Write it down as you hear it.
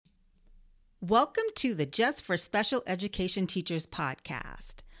Welcome to the Just for Special Education Teachers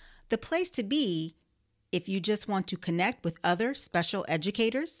podcast, the place to be if you just want to connect with other special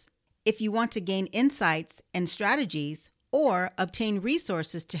educators, if you want to gain insights and strategies, or obtain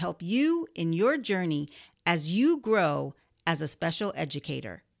resources to help you in your journey as you grow as a special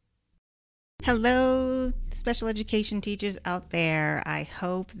educator. Hello, special education teachers out there. I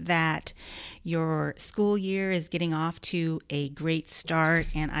hope that your school year is getting off to a great start.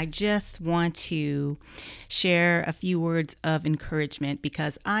 And I just want to share a few words of encouragement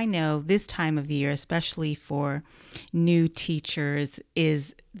because I know this time of year, especially for new teachers,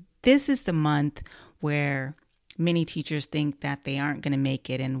 this is the month where many teachers think that they aren't going to make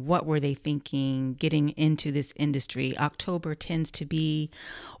it. And what were they thinking getting into this industry? October tends to be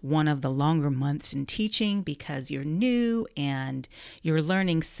one of the longer months in teaching because you're new and you're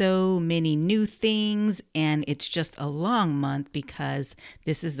learning so many new things. And it's just a long month because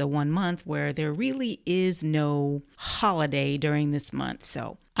this is the one month where there really is no holiday during this month.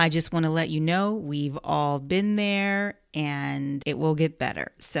 So I just want to let you know we've all been there and it will get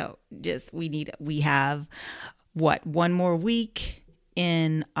better. So we have one more week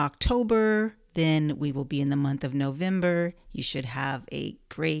in October, then we will be in the month of November. You should have a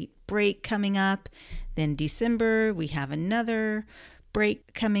great break coming up. Then December, we have another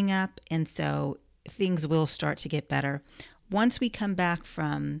break coming up. And so things will start to get better. Once we come back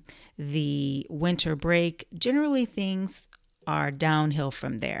from the winter break, generally things are downhill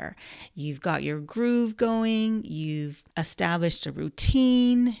from there. You've got your groove going, you've established a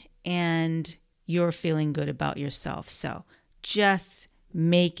routine, and you're feeling good about yourself. So just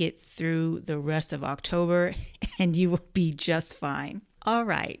make it through the rest of October and you will be just fine. All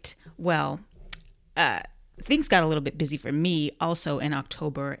right. Well, things got a little bit busy for me also in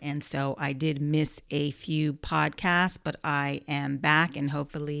October. And so I did miss a few podcasts, but I am back and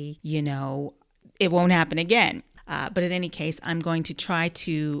hopefully, it won't happen again. But in any case, I'm going to try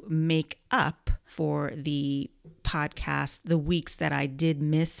to make up for the podcast, the weeks that I did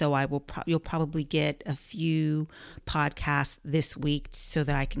miss. So you'll probably get a few podcasts this week so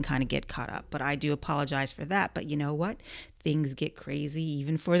that I can kind of get caught up. But I do apologize for that. But you know what? Things get crazy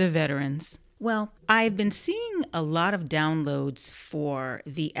even for the veterans. Well, I've been seeing a lot of downloads for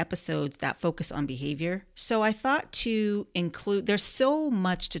the episodes that focus on behavior. So I thought to include, there's so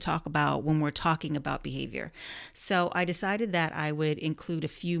much to talk about when we're talking about behavior. So I decided that I would include a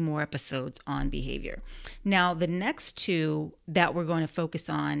few more episodes on behavior. Now, the next two that we're going to focus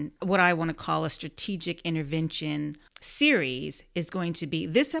on, what I want to call a strategic intervention series, is going to be,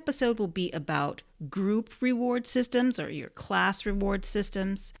 this episode will be about group reward systems or your class reward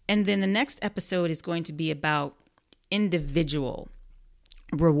systems. And then the next episode is going to be about individual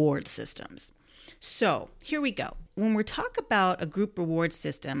reward systems. So here we go. When we talk about a group reward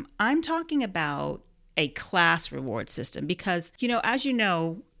system, I'm talking about a class reward system because, as you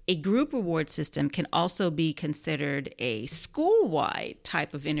know, a group reward system can also be considered a school-wide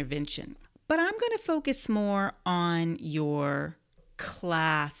type of intervention. But I'm going to focus more on your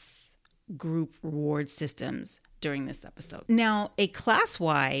class group reward systems during this episode. Now, a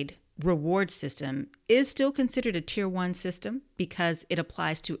class-wide reward system is still considered a tier 1 system because it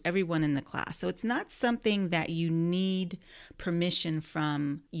applies to everyone in the class. So it's not something that you need permission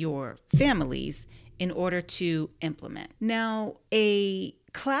from your families in order to implement. Now, a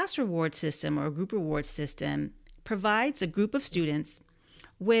class reward system or a group reward system provides a group of students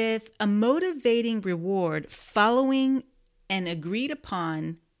with a motivating reward following an agreed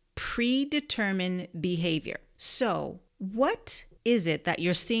upon predetermined behavior. So, what is it that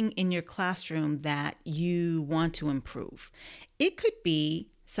you're seeing in your classroom that you want to improve? It could be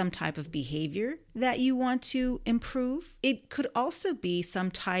some type of behavior that you want to improve. It could also be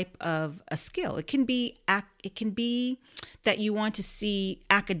some type of a skill. It can be that you want to see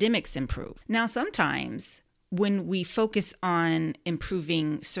academics improve. Now, sometimes when we focus on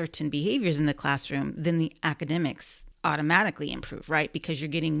improving certain behaviors in the classroom, then the academics automatically improve, right? Because you're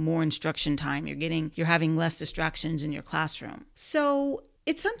getting more instruction time, you're having less distractions in your classroom. So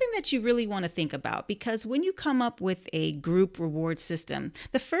it's something that you really want to think about because when you come up with a group reward system,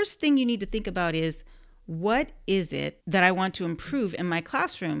 the first thing you need to think about is, what is it that I want to improve in my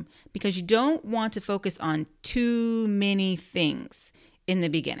classroom? Because you don't want to focus on too many things in the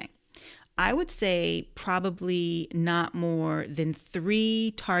beginning. I would say probably not more than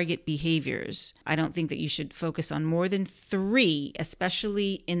 3 target behaviors. I don't think that you should focus on more than 3,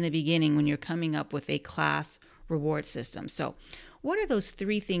 especially in the beginning when you're coming up with a class reward system. So what are those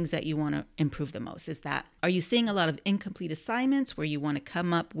 3 things that you want to improve the most? Are you seeing a lot of incomplete assignments where you want to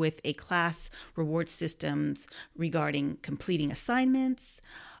come up with a class reward systems regarding completing assignments?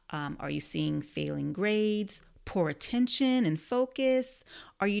 Are you seeing failing grades, poor attention and focus?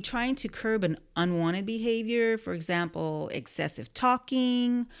 Are you trying to curb an unwanted behavior? For example, excessive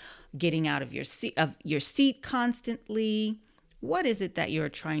talking, getting out of your seat constantly. What is it that you're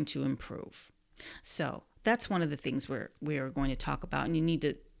trying to improve? So that's one of the things we're going to talk about, and you need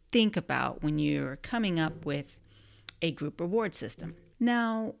to think about when you're coming up with a group reward system.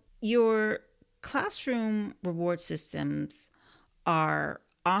 Now, your classroom reward systems are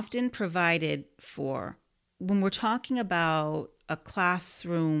often provided for when we're talking about a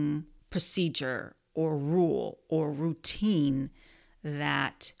classroom procedure or rule or routine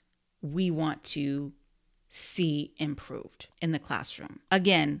that we want to see improved in the classroom.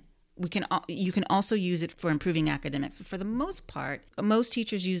 Again, you can also use it for improving academics, but for the most part, most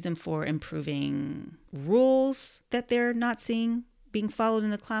teachers use them for improving rules that they're not seeing being followed in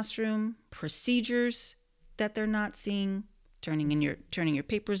the classroom, procedures that they're not seeing, turning your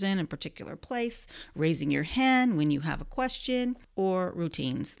papers in a particular place, raising your hand when you have a question, or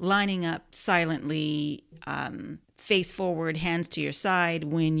routines, lining up silently, face forward, hands to your side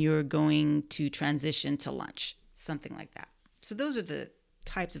when you're going to transition to lunch, something like that. So those are the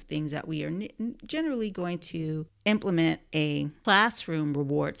types of things that we are generally going to implement a classroom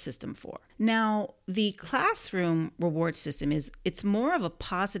reward system for. Now, the classroom reward system it's more of a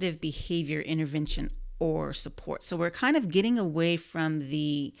positive behavior intervention or support. So we're kind of getting away from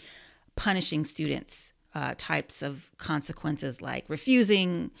the punishing students types of consequences like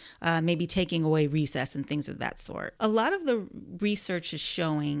refusing, maybe taking away recess and things of that sort. A lot of the research is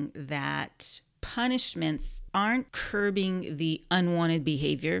showing that punishments aren't curbing the unwanted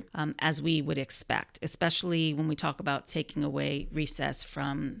behavior as we would expect, especially when we talk about taking away recess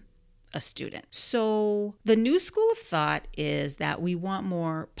from a student. So the new school of thought is that we want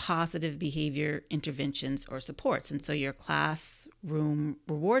more positive behavior interventions or supports. And so your classroom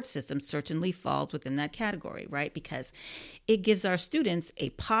reward system certainly falls within that category, right? Because it gives our students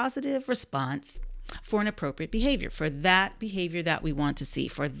a positive response for an appropriate behavior, for that behavior that we want to see,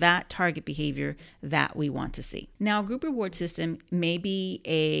 for that target behavior that we want to see. Now, a group reward system can be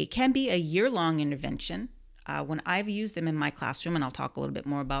a year-long intervention. When I've used them in my classroom, and I'll talk a little bit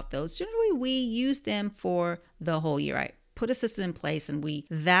more about those, generally we use them for the whole year. I put a system in place, and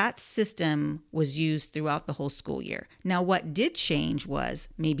that system was used throughout the whole school year. Now, what did change was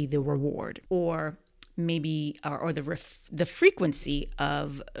maybe the reward, or maybe the frequency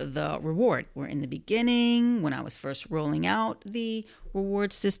of the reward. Where in the beginning, when I was first rolling out the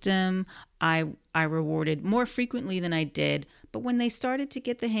reward system, I rewarded more frequently than I did. But when they started to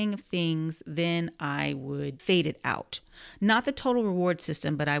get the hang of things, then I would fade it out. Not the total reward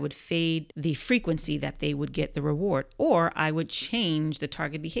system, but I would fade the frequency that they would get the reward, or I would change the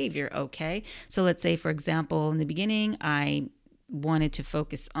target behavior. Okay. So let's say, for example, in the beginning, I wanted to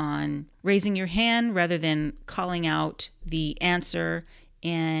focus on raising your hand rather than calling out the answer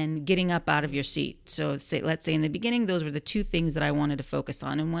and getting up out of your seat. So let's say in the beginning, those were the two things that I wanted to focus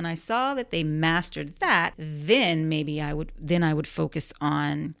on. And when I saw that they mastered that, then maybe I would focus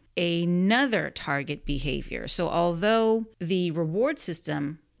on another target behavior. So although the reward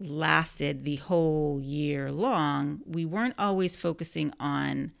system lasted the whole year long, we weren't always focusing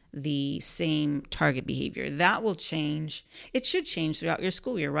on the same target behavior. That will change. It should change throughout your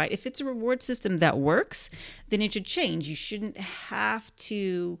school year, right? If it's a reward system that works, then it should change. You shouldn't have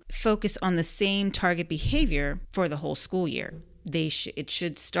to focus on the same target behavior for the whole school year. It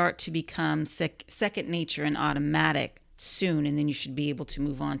should start to become second nature and automatic soon, and then you should be able to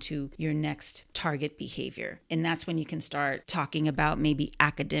move on to your next target behavior. And that's when you can start talking about maybe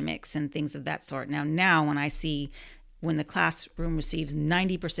academics and things of that sort. Now when I see when the classroom receives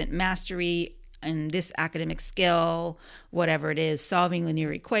 90% mastery in this academic skill, whatever it is, solving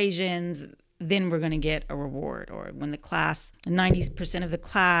linear equations, then we're going to get a reward. Or when 90% of the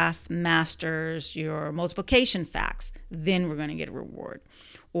class masters your multiplication facts, then we're going to get a reward.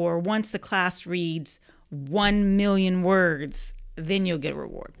 Or once the class reads 1 million words, then you'll get a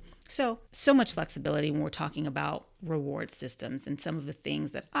reward. So much flexibility when we're talking about reward systems, and some of the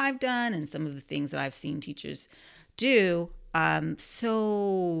things that I've done and some of the things that I've seen teachers do,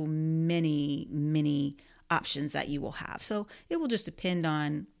 so many options that you will have. So it will just depend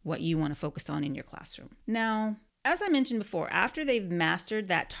on what you want to focus on in your classroom. Now, as I mentioned before, after they've mastered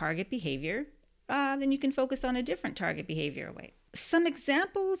that target behavior, then you can focus on a different target behavior. Some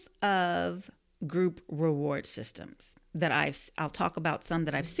examples of group reward systems that I'll talk about some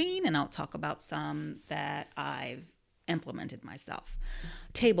that I've seen, and I'll talk about some that I've implemented myself.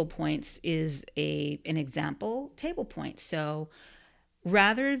 Table points is an example. Table points. So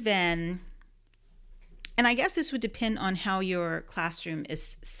rather than, And I guess this would depend on how your classroom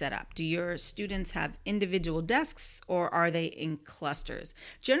is set up. Do your students have individual desks or are they in clusters?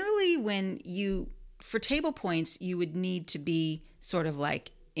 Generally, for table points, you would need to be sort of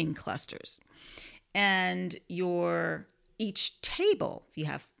like in clusters. And each table, if you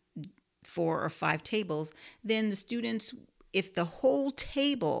have 4 or 5 tables, then the students, if the whole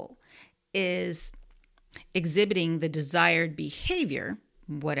table is exhibiting the desired behavior,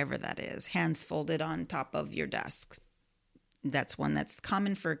 whatever that is, hands folded on top of your desk. That's one that's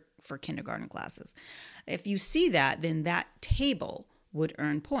common for kindergarten classes. If you see that, then that table would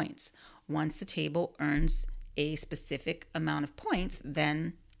earn points. Once the table earns a specific amount of points,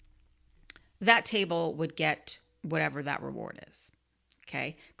 then that table would get whatever that reward is.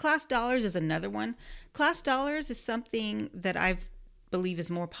 Okay. Class dollars is another one. Class dollars is something that I believe is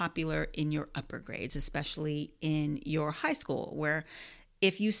more popular in your upper grades, especially in your high school, where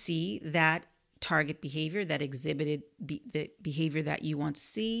if you see that target behavior that exhibited the behavior that you want to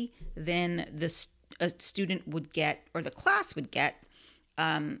see, then a student would get, or the class would get,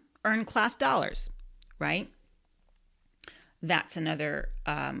 earn class dollars, right? That's another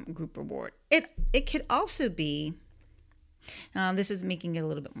group reward. It could also be, this is making it a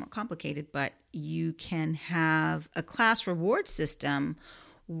little bit more complicated, but you can have a class reward system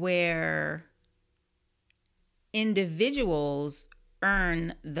where individuals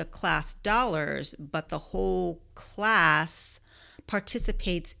earn the class dollars, but the whole class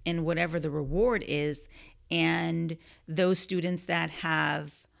participates in whatever the reward is. And those students that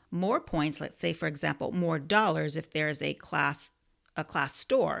have more points, let's say, for example, more dollars, if there's a class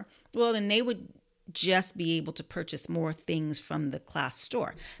store, well, then they would just be able to purchase more things from the class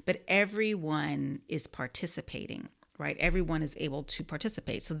store. But everyone is participating, right? Everyone is able to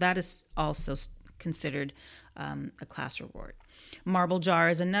participate. So that is also considered a class reward. Marble jar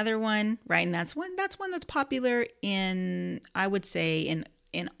is another one, right? And that's one that's popular in, I would say,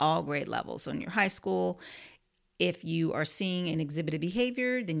 in all grade levels. So in your high school, if you are seeing an exhibited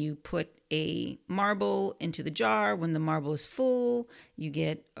behavior, then you put a marble into the jar. When the marble is full, you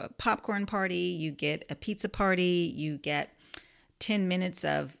get a popcorn party, you get a pizza party, you get 10 minutes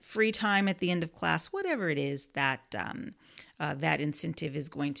of free time at the end of class, whatever it is that that incentive is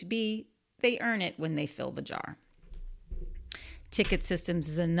going to be. They earn it when they fill the jar. Ticket systems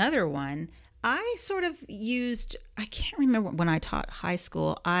is another one. I can't remember when I taught high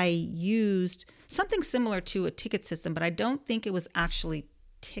school, I used something similar to a ticket system, but I don't think it was actually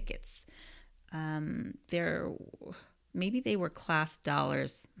tickets. Maybe they were class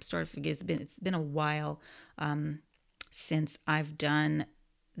dollars. I'm starting to forget. It's been a while since I've done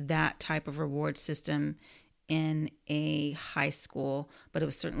that type of reward system in a high school, but it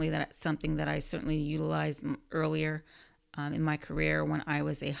was certainly something that I certainly utilized earlier in my career when I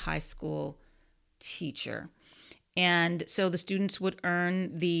was a high school teacher. And so the students would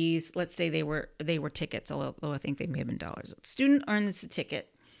earn these, let's say they were tickets, although I think they may have been dollars. The student earns a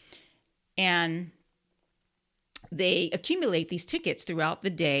ticket and they accumulate these tickets throughout the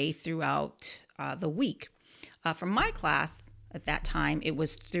day, throughout the week. For my class at that time, it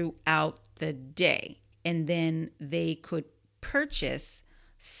was throughout the day. And then they could purchase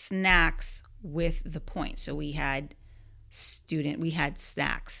snacks with the points. So we had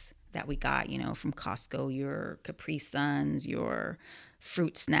snacks that we got, from Costco, your Capri Suns, your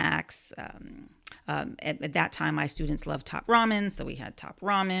fruit snacks. At that time, my students loved Top Ramen, so we had Top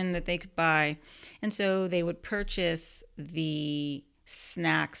Ramen that they could buy. And so they would purchase the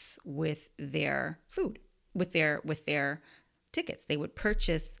snacks with their food, with their tickets. They would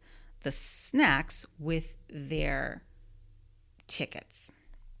purchase the snacks with their tickets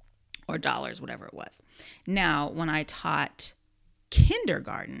or dollars, whatever it was. Now, when I taught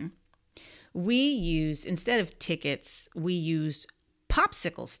kindergarten, instead of tickets, we used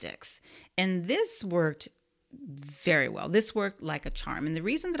popsicle sticks. And this worked very well. This worked like a charm. And the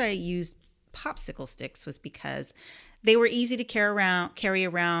reason that I used popsicle sticks was because they were easy to carry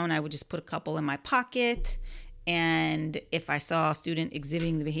around. I would just put a couple in my pocket. And if I saw a student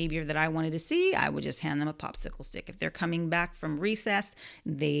exhibiting the behavior that I wanted to see, I would just hand them a popsicle stick. If they're coming back from recess,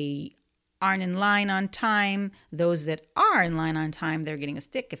 they aren't in line on time. Those that are in line on time, they're getting a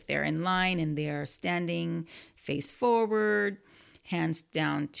stick. If they're in line and they're standing face forward, hands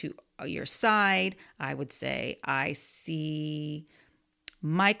down to your side, I would say, I see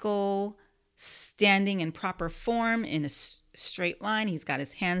Michael standing in proper form in a straight line. He's got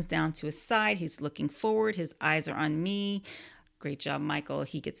his hands down to his side. He's looking forward. His eyes are on me. Great job, Michael.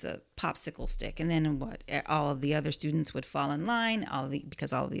 He gets a popsicle stick. And then all of the other students would fall in line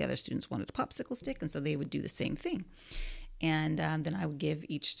because all of the other students wanted a popsicle stick. And so they would do the same thing. And then I would give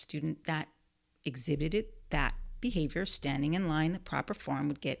each student that exhibited that behavior, standing in line, the proper form,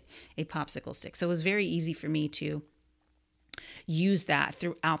 would get a popsicle stick. So it was very easy for me to use that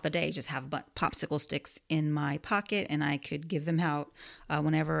throughout the day, just have popsicle sticks in my pocket, and I could give them out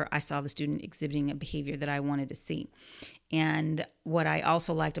whenever I saw the student exhibiting a behavior that I wanted to see. And what I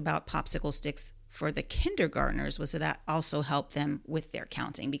also liked about popsicle sticks for the kindergartners was that also helped them with their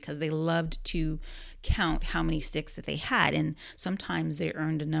counting, because they loved to count how many sticks that they had. And sometimes they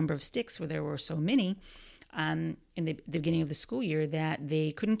earned a number of sticks where there were so many in the beginning of the school year that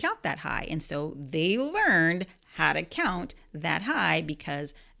they couldn't count that high. And so they learned how to count that high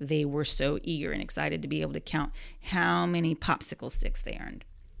because they were so eager and excited to be able to count how many popsicle sticks they earned.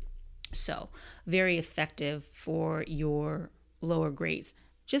 So very effective for your lower grades.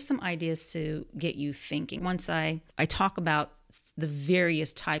 Just some ideas to get you thinking. Once I talk about the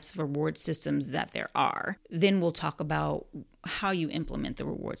various types of reward systems that there are, then we'll talk about how you implement the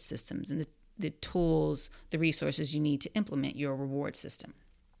reward systems and the tools, the resources you need to implement your reward system.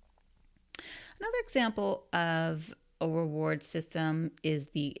 Another example of a reward system is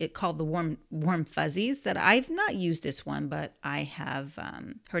called the warm fuzzies. That I've not used this one, but I have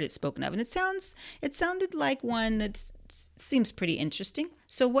heard it spoken of, and it sounded like one that seems pretty interesting.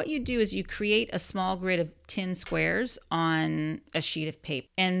 So what you do is you create a small grid of 10 squares on a sheet of paper,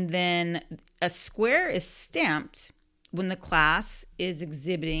 and then a square is stamped when the class is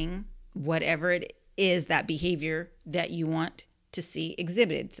exhibiting whatever it is, that behavior that you want to see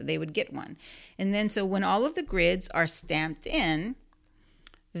exhibited. So they would get one. And then so when all of the grids are stamped in,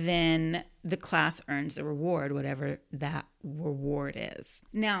 then the class earns the reward, whatever that reward is.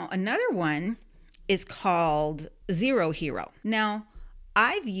 Now, another one is called Zero Hero. Now,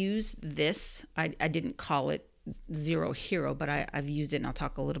 I've used this. I didn't call it Zero Hero, but I've used it, and I'll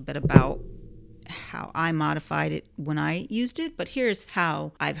talk a little bit about how I modified it when I used it. But here's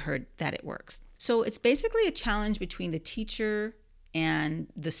how I've heard that it works. So it's basically a challenge between the teacher and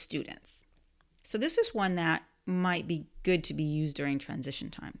the students. So this is one that might be good to be used during transition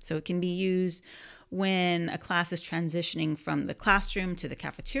time. So it can be used when a class is transitioning from the classroom to the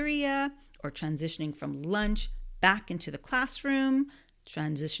cafeteria, or transitioning from lunch back into the classroom,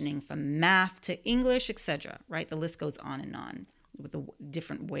 transitioning from math to English, etc. Right? The list goes on and on with the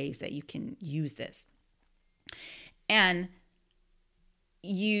different ways that you can use this. And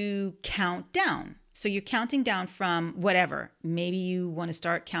you count down. So you're counting down from whatever. Maybe you want to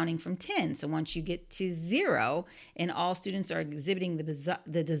start counting from 10. So once you get to 0 and all students are exhibiting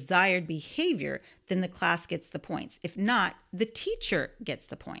the desired behavior, then the class gets the points. If not, the teacher gets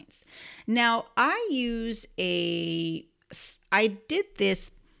the points. Now, I did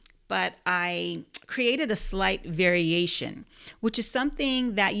this, but I created a slight variation, which is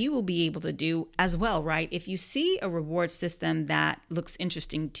something that you will be able to do as well, right? If you see a reward system that looks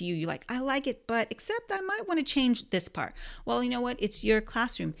interesting to you, you're like, I like it, but except I might want to change this part. Well, you know what? It's your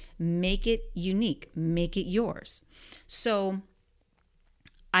classroom. Make it unique. Make it yours. So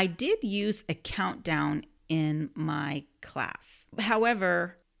I did use a countdown in my class.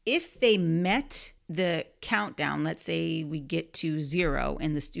 However, if they met the countdown, let's say we get to 0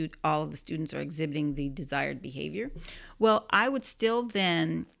 and all of the students are exhibiting the desired behavior, well, I would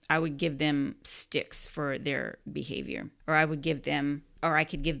give them sticks for their behavior, or I could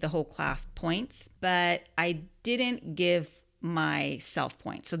give the whole class points, but I didn't give myself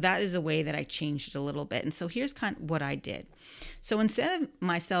points. So that is a way that I changed it a little bit. And so here's kind of what I did. So instead of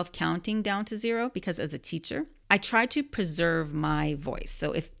myself counting down to 0, because as a teacher, I tried to preserve my voice.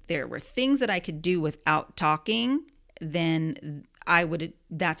 So if there were things that I could do without talking, then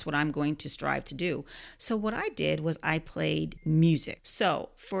that's what I'm going to strive to do. So what I did was I played music. So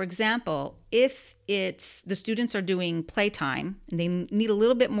for example, if the students are doing playtime and they need a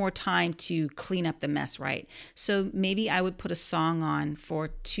little bit more time to clean up the mess, right? So maybe I would put a song on for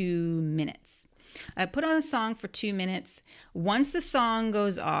 2 minutes. I put on a song for 2 minutes. Once the song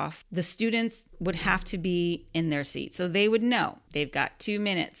goes off, the students would have to be in their seat. So they would know they've got 2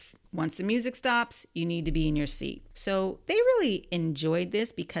 minutes. Once the music stops, you need to be in your seat. So they really enjoyed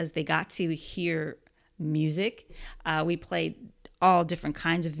this because they got to hear music. We played all different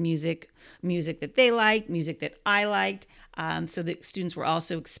kinds of music that they liked, music that I liked. So the students were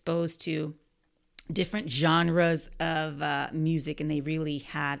also exposed to different genres of music, and they really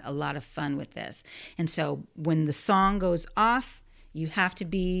had a lot of fun with this. And so when the song goes off, you have to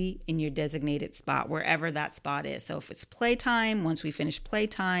be in your designated spot, wherever that spot is. So if it's playtime, once we finish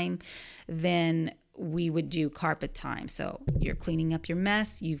playtime, then we would do carpet time. So you're cleaning up your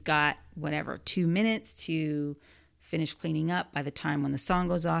mess. You've got 2 minutes to finish cleaning up. By the time when the song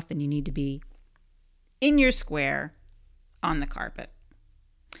goes off, then you need to be in your square on the carpet.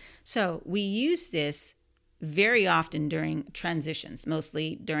 So we use this very often during transitions,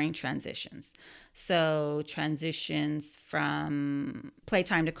 mostly during transitions. So transitions from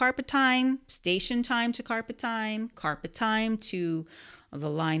playtime to carpet time, station time to carpet time to the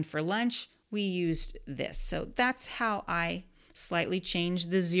line for lunch. We used this. So that's how I slightly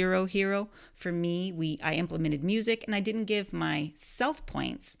changed the zero hero. For me, I implemented music, and I didn't give myself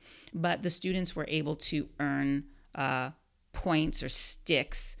points, but the students were able to earn points or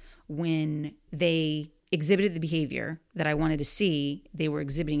sticks when they exhibited the behavior that I wanted to see. They were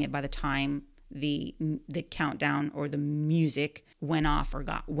exhibiting it by the time the countdown or the music went off or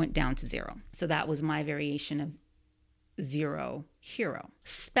went down to zero. So that was my variation of zero hero.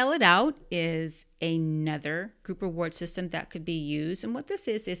 Spell It Out is another group reward system that could be used. And what this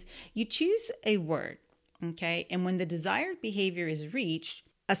is you choose a word, okay? And when the desired behavior is reached,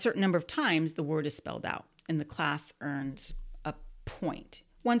 a certain number of times the word is spelled out and the class earns a point.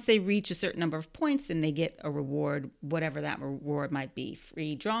 Once they reach a certain number of points, then they get a reward, whatever that reward might be.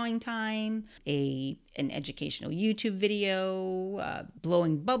 Free drawing time, an educational YouTube video,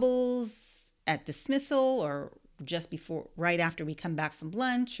 blowing bubbles at dismissal, or just before, right after we come back from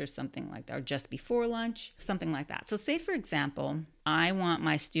lunch, or something like that, or just before lunch, something like that. So say, for example, I want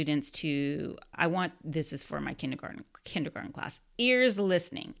my students this is for my kindergarten class, ears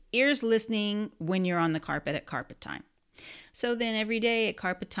listening when you're on the carpet at carpet time. So then every day at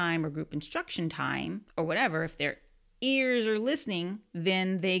carpet time or group instruction time or whatever, if their ears are listening,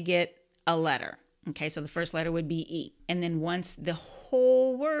 then they get a letter. Okay, so the first letter would be E. And then once the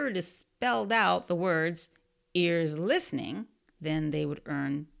whole word is spelled out, the words ears listening, then they would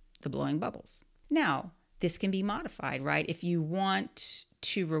earn the blowing bubbles. Now, this can be modified, right? If you want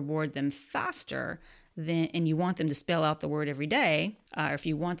to reward them faster, and you want them to spell out the word every day, or if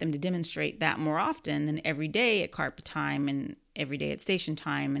you want them to demonstrate that more often, then every day at carpet time and every day at station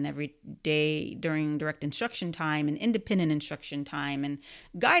time and every day during direct instruction time and independent instruction time and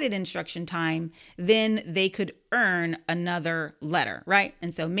guided instruction time, then they could earn another letter, right?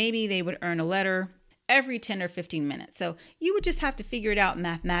 And so maybe they would earn a letter every 10 or 15 minutes. So you would just have to figure it out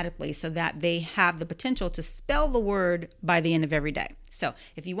mathematically so that they have the potential to spell the word by the end of every day. So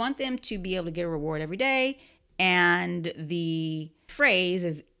if you want them to be able to get a reward every day and the phrase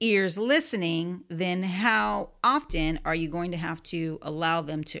is ears listening, then how often are you going to have to allow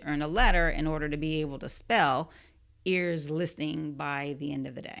them to earn a letter in order to be able to spell ears listening by the end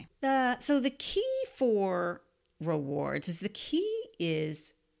of the day? So the key for rewards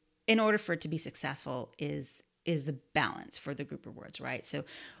is in order for it to be successful is the balance for the group rewards, right? So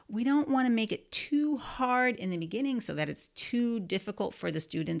we don't want to make it too hard in the beginning so that it's too difficult for the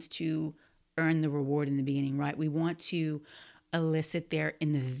students to earn the reward in the beginning, right? We want to elicit their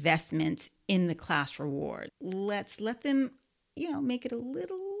investment in the class reward. Let's let them, make it a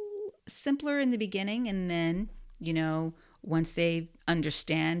little simpler in the beginning, and then, once they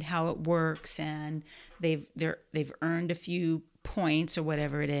understand how it works and they've earned a few points or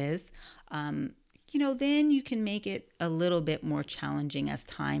whatever it is, then you can make it a little bit more challenging as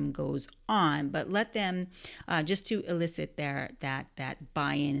time goes on. But let them just to elicit that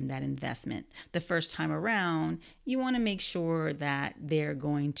buy-in and that investment. The first time around, you want to make sure that they're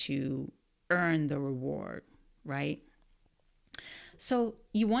going to earn the reward, right? So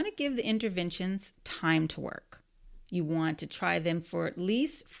you want to give the interventions time to work. You want to try them for at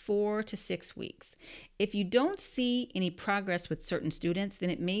least 4 to 6 weeks. If you don't see any progress with certain students, then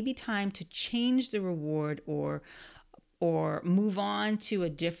it may be time to change the reward or move on to a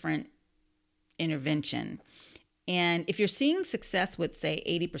different intervention. And if you're seeing success with, say,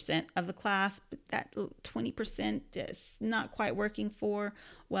 80% of the class, but that 20% is not quite working for,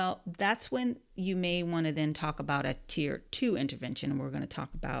 well, that's when you may want to then talk about a tier 2 intervention. We're going to talk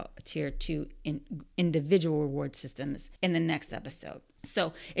about a tier 2 individual reward systems in the next episode.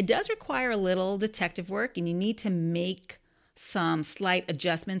 So it does require a little detective work, and you need to make some slight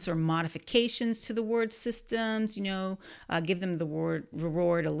adjustments or modifications to the word systems, give them the word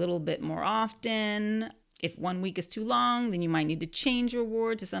reward a little bit more often. If 1 week is too long, then you might need to change your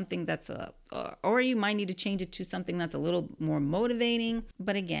reward to something or you might need to change it to something that's a little more motivating.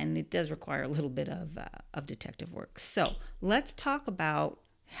 But again, it does require a little bit of detective work. So let's talk about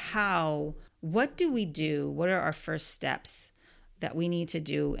what do we do? What are our first steps that we need to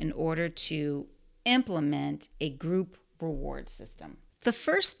do in order to implement a group reward system? The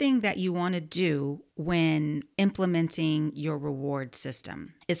first thing that you want to do when implementing your reward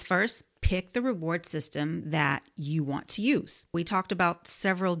system is first pick the reward system that you want to use. We talked about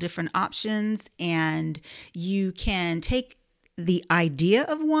several different options, and you can take the idea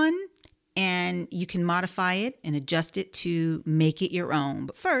of one and you can modify it and adjust it to make it your own.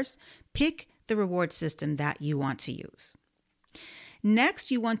 But first, pick the reward system that you want to use. Next,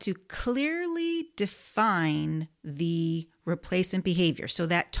 you want to clearly define the replacement behavior. So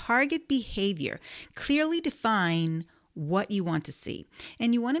that target behavior, clearly define what you want to see.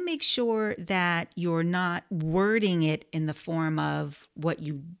 And you want to make sure that you're not wording it in the form of what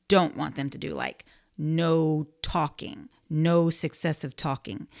you don't want them to do, like no talking, no successive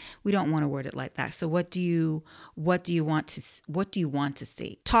talking. We don't want to word it like that. So what do you want to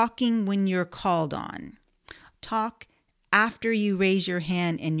see? Talking when you're called on. Talk after you raise your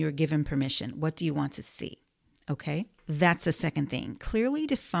hand and you're given permission. What do you want to see? Okay, that's the second thing. Clearly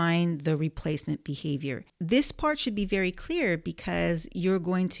define the replacement behavior. This part should be very clear because you're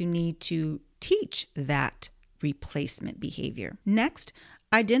going to need to teach that replacement behavior. Next,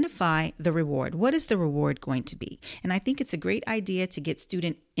 identify the reward. What is the reward going to be? And I think it's a great idea to get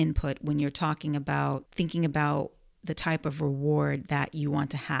student input when you're thinking about the type of reward that you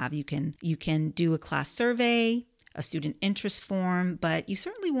want to have. You can do a class survey, a student interest form, but you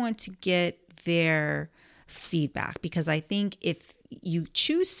certainly want to get their feedback, because I think if you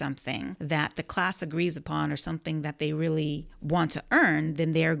choose something that the class agrees upon or something that they really want to earn,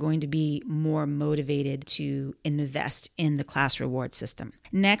 then they're going to be more motivated to invest in the class reward system.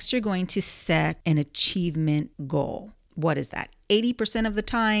 Next, you're going to set an achievement goal. What is that? 80% of the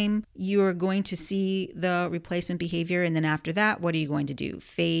time, you're going to see the replacement behavior. And then after that, what are you going to do?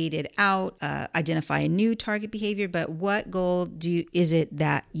 Fade it out, identify a new target behavior. But what goal is it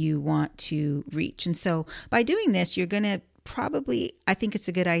that you want to reach? And so by doing this, you're going to I think it's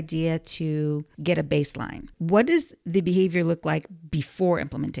a good idea to get a baseline. What does the behavior look like before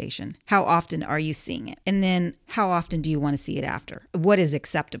implementation? How often are you seeing it? And then how often do you want to see it after? What is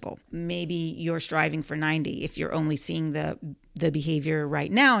acceptable? Maybe you're striving for 90 if you're only seeing the behavior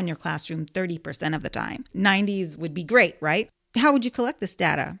right now in your classroom 30% of the time. 90s would be great, right? How would you collect this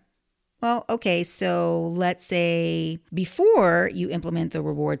data? Well, okay, so let's say before you implement the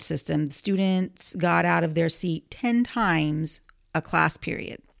reward system, the students got out of their seat 10 times a class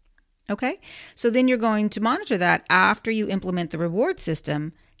period. Okay, so then you're going to monitor that after you implement the reward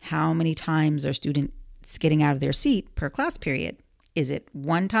system. How many times are students getting out of their seat per class period? Is it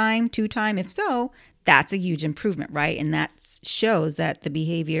 1 time, 2 times? If so, that's a huge improvement, right? And that shows that the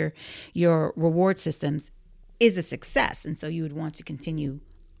behavior, your reward systems, is a success. And so you would want to continue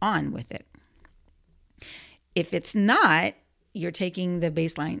on with it. If it's not, you're taking the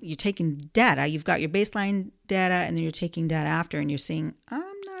baseline, you're taking data, you've got your baseline data, and then you're taking data after, and you're seeing,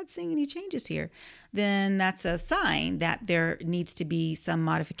 I'm not seeing any changes here, then that's a sign that there needs to be some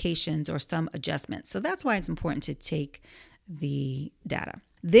modifications or some adjustments. So that's why it's important to take the data.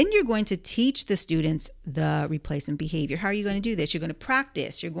 Then you're going to teach the students the replacement behavior. How are you going to do this? You're going to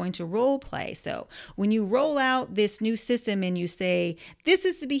practice. You're going to role play. So when you roll out this new system and you say, this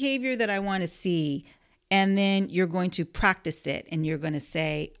is the behavior that I want to see, and then you're going to practice it and you're going to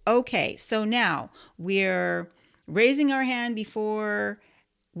say, okay, so now we're raising our hand before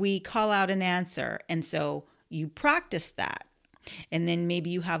we call out an answer. And so you practice that. And then maybe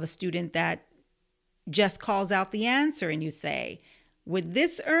you have a student that just calls out the answer and you say, would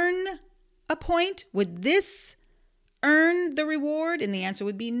this earn a point? Would this earn the reward? And the answer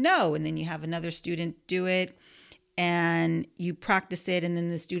would be no. And then you have another student do it and you practice it. And then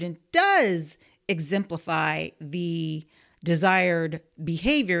the student does exemplify the desired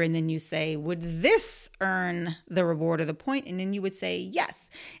behavior. And then you say, would this earn the reward or the point? And then you would say yes.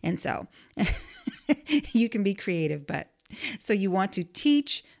 And so you can be creative, but so you want to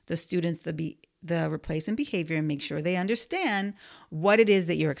teach the students the replacement behavior and make sure they understand what it is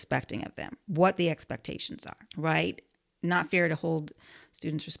that you're expecting of them, what the expectations are, right? Not fair to hold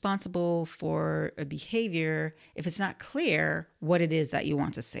students responsible for a behavior if it's not clear what it is that you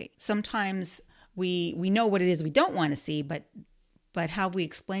want to see. Sometimes we know what it is we don't want to see, but how we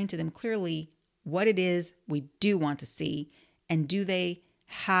explain to them clearly what it is we do want to see, and do they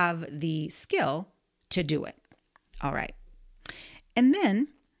have the skill to do it? All right. And then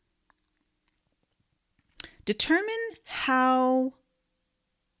determine how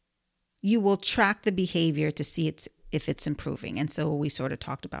you will track the behavior to see if it's improving. And so we sort of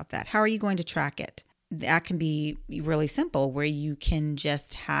talked about that. How are you going to track it? That can be really simple, where you can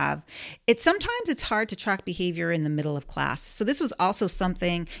just have it. Sometimes it's hard to track behavior in the middle of class. So this was also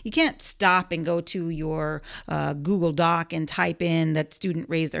something you can't stop and go to your Google Doc and type in that student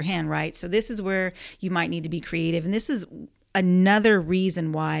raised their hand, right? So this is where you might need to be creative. And this is another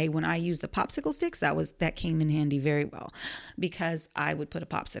reason why when I use the popsicle sticks, that came in handy very well, because I would put a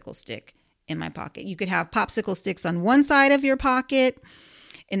popsicle stick in my pocket. You could have popsicle sticks on one side of your pocket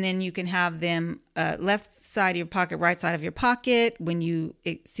And then you can have them left side of your pocket, right side of your pocket. When you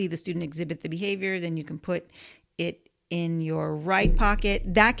see the student exhibit the behavior, then you can put it in your right pocket.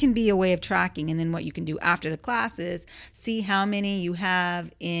 That can be a way of tracking. And then what you can do after the class is see how many you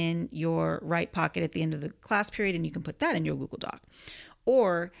have in your right pocket at the end of the class period, and you can put that in your Google Doc.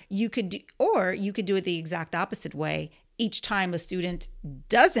 Or you could do it the exact opposite way. Each time a student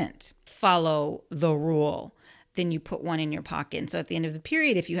doesn't follow the rule, then you put one in your pocket. And so at the end of the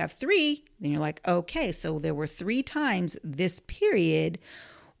period, if you have 3, then you're like, okay, so there were 3 times this period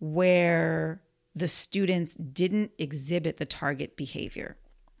where the students didn't exhibit the target behavior.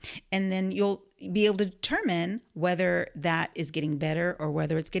 And then you'll be able to determine whether that is getting better or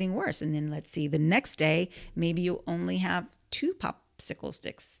whether it's getting worse. And then let's see, the next day, maybe you'll only have 2 popsicle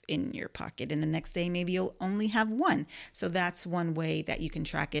sticks in your pocket. And the next day, maybe you'll only have 1. So that's one way that you can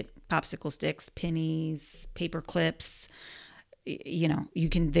track it. Popsicle sticks, pennies, paper clips, you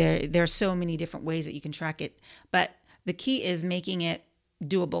can, there are so many different ways that you can track it. But the key is making it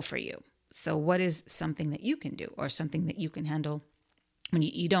doable for you. So what is something that you can do or something that you can handle when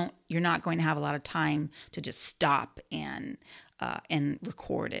you're not going to have a lot of time to just stop and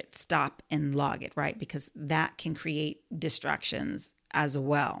record it, stop and log it, right? Because that can create distractions as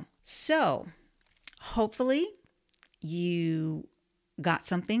well. So hopefully you got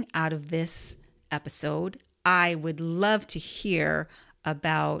something out of this episode. I would love to hear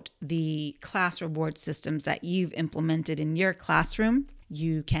about the class reward systems that you've implemented in your classroom.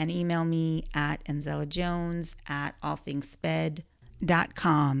 You can email me at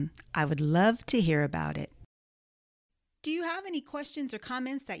anzelajones@allthingssped.com. I would love to hear about it. Do you have any questions or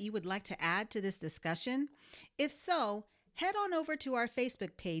comments that you would like to add to this discussion? If so, head on over to our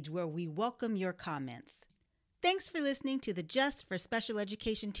Facebook page where we welcome your comments. Thanks for listening to the Just for Special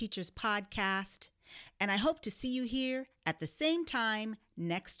Education Teachers podcast, and I hope to see you here at the same time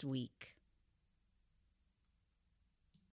next week.